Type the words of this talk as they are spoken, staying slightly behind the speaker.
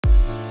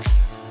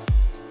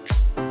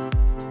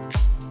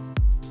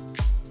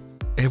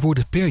Er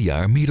worden per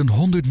jaar meer dan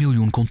 100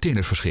 miljoen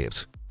containers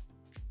verscheept.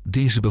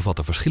 Deze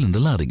bevatten verschillende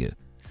ladingen.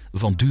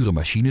 Van dure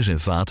machines en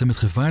vaten met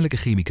gevaarlijke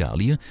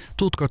chemicaliën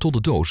tot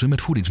kartonnen dozen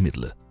met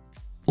voedingsmiddelen.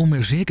 Om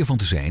er zeker van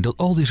te zijn dat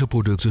al deze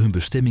producten hun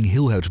bestemming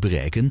heelhuids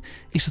bereiken,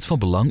 is het van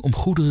belang om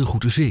goederen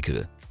goed te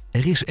zekeren.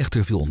 Er is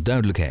echter veel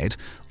onduidelijkheid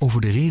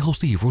over de regels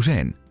die hiervoor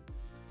zijn.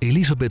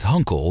 Elisabeth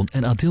Hankel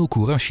en Adil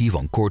Kourashi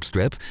van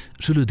Cordstrap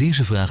zullen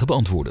deze vragen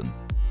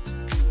beantwoorden.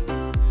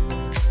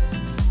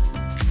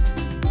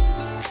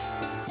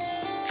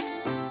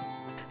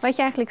 Wat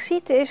je eigenlijk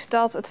ziet is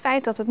dat het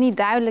feit dat het niet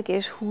duidelijk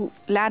is hoe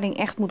lading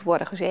echt moet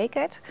worden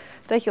gezekerd,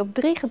 dat je op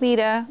 3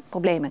 gebieden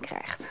problemen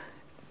krijgt.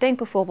 Denk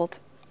bijvoorbeeld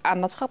aan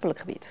maatschappelijk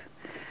gebied.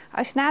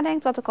 Als je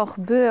nadenkt wat er kan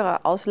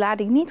gebeuren als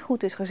lading niet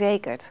goed is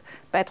gezekerd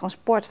bij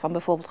transport van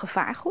bijvoorbeeld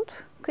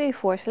gevaargoed, kun je je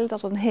voorstellen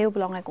dat het een heel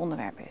belangrijk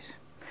onderwerp is.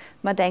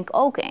 Maar denk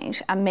ook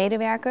eens aan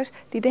medewerkers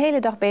die de hele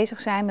dag bezig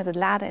zijn met het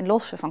laden en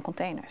lossen van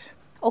containers.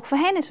 Ook voor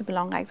hen is het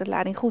belangrijk dat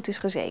lading goed is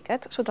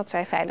gezekerd, zodat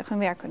zij veilig hun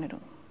werk kunnen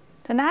doen.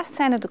 Daarnaast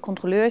zijn er de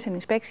controleurs en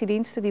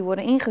inspectiediensten die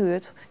worden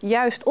ingehuurd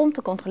juist om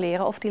te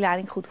controleren of die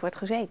lading goed wordt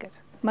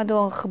gezekerd. Maar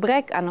door een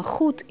gebrek aan een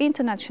goed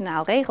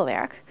internationaal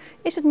regelwerk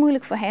is het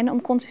moeilijk voor hen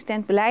om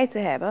consistent beleid te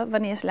hebben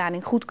wanneer ze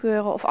lading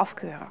goedkeuren of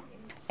afkeuren.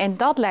 En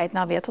dat leidt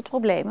nou weer tot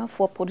problemen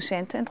voor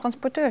producenten en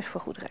transporteurs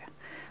voor goederen.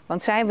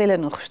 Want zij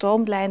willen een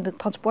gestroomlijnde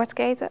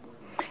transportketen.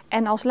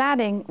 En als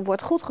lading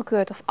wordt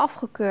goedgekeurd of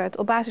afgekeurd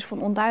op basis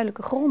van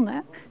onduidelijke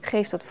gronden,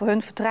 geeft dat voor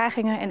hun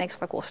vertragingen en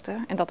extra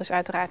kosten. En dat is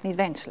uiteraard niet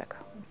wenselijk.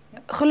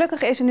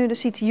 Gelukkig is er nu de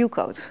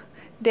CTU-code.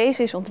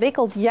 Deze is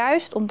ontwikkeld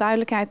juist om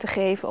duidelijkheid te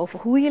geven over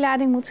hoe je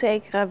lading moet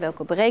zekeren,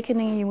 welke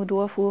berekeningen je moet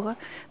doorvoeren,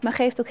 maar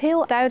geeft ook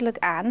heel duidelijk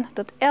aan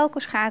dat elke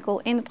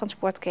schakel in de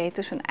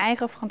transportketen zijn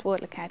eigen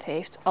verantwoordelijkheid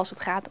heeft als het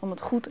gaat om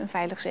het goed en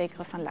veilig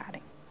zekeren van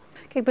lading.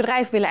 Kijk,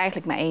 bedrijven willen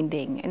eigenlijk maar één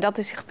ding en dat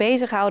is zich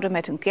bezighouden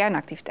met hun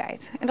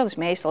kernactiviteit. En dat is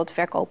meestal het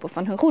verkopen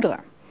van hun goederen.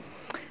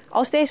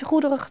 Als deze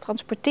goederen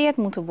getransporteerd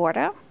moeten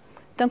worden,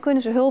 dan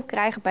kunnen ze hulp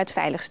krijgen bij het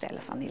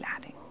veiligstellen van die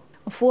lading.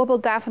 Een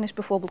voorbeeld daarvan is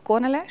bijvoorbeeld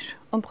Cornelis,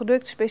 een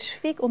product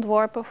specifiek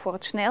ontworpen voor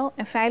het snel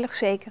en veilig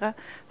zekeren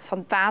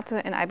van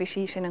vaten en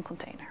IBC's in een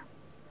container.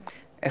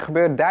 Er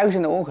gebeuren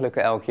duizenden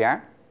ongelukken elk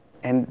jaar.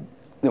 En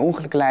de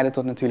ongelukken leiden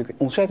tot natuurlijk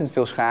ontzettend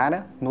veel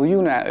schade,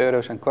 miljoenen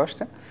euro's aan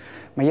kosten.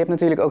 Maar je hebt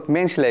natuurlijk ook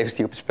mensenlevens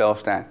die op het spel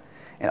staan.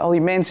 En al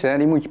die mensen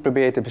die moet je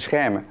proberen te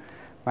beschermen.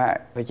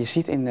 Maar wat je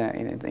ziet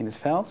in het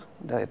veld,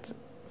 dat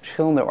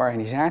verschillende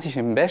organisaties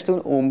hun best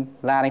doen om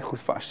lading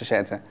goed vast te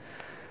zetten.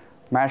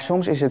 Maar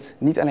soms is het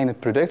niet alleen het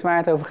product waar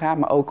het over gaat,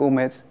 maar ook om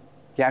het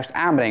juist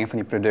aanbrengen van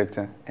die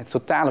producten. Het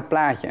totale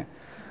plaatje.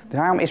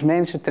 Daarom is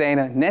mensen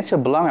trainen net zo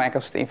belangrijk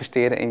als het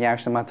investeren in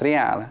juiste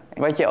materialen.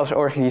 Wat je als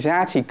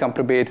organisatie kan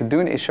proberen te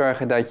doen is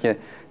zorgen dat je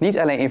niet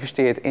alleen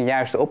investeert in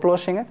juiste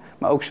oplossingen,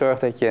 maar ook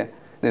zorgt dat je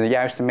de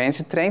juiste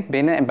mensen traint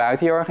binnen en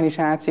buiten je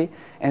organisatie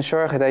en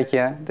zorgen dat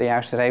je de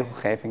juiste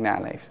regelgeving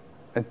naleeft.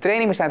 Een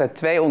training bestaat uit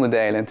 2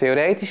 onderdelen, een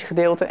theoretisch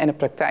gedeelte en een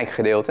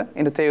praktijkgedeelte.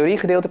 In het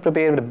theoriegedeelte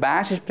proberen we de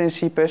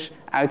basisprincipes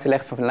uit te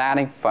leggen van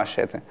lading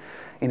vastzetten.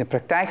 In het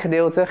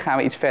praktijkgedeelte gaan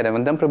we iets verder,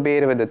 want dan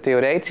proberen we het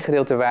theoretische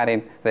gedeelte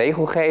waarin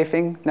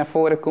regelgeving naar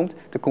voren komt,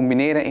 te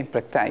combineren in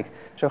praktijk.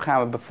 Zo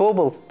gaan we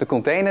bijvoorbeeld de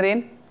container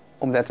in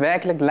om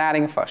daadwerkelijk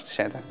ladingen vast te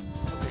zetten.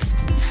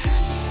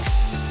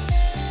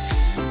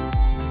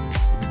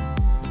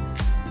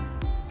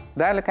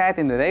 Duidelijkheid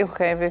in de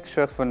regelgeving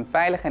zorgt voor een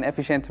veilige en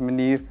efficiënte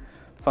manier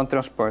van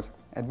transport.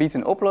 Het biedt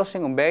een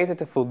oplossing om beter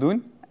te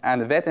voldoen aan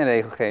de wet en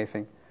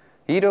regelgeving.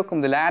 Hierdoor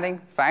komt de lading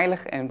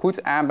veilig en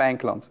goed aan bij een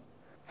klant.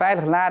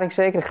 Veilig lading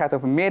zekeren gaat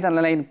over meer dan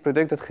alleen het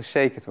product dat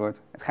gezekerd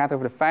wordt. Het gaat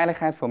over de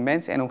veiligheid voor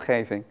mens en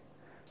omgeving.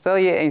 Stel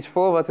je eens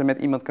voor wat er met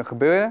iemand kan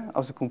gebeuren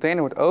als de container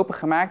wordt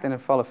opengemaakt en er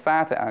vallen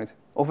vaten uit.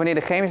 Of wanneer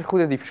de chemische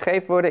goederen die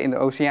verscheept worden in de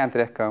oceaan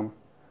terechtkomen.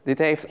 Dit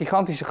heeft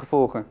gigantische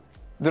gevolgen.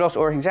 Door als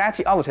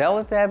organisatie alles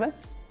helder te hebben,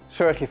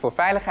 zorg je voor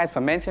veiligheid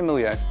van mensen en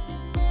milieu.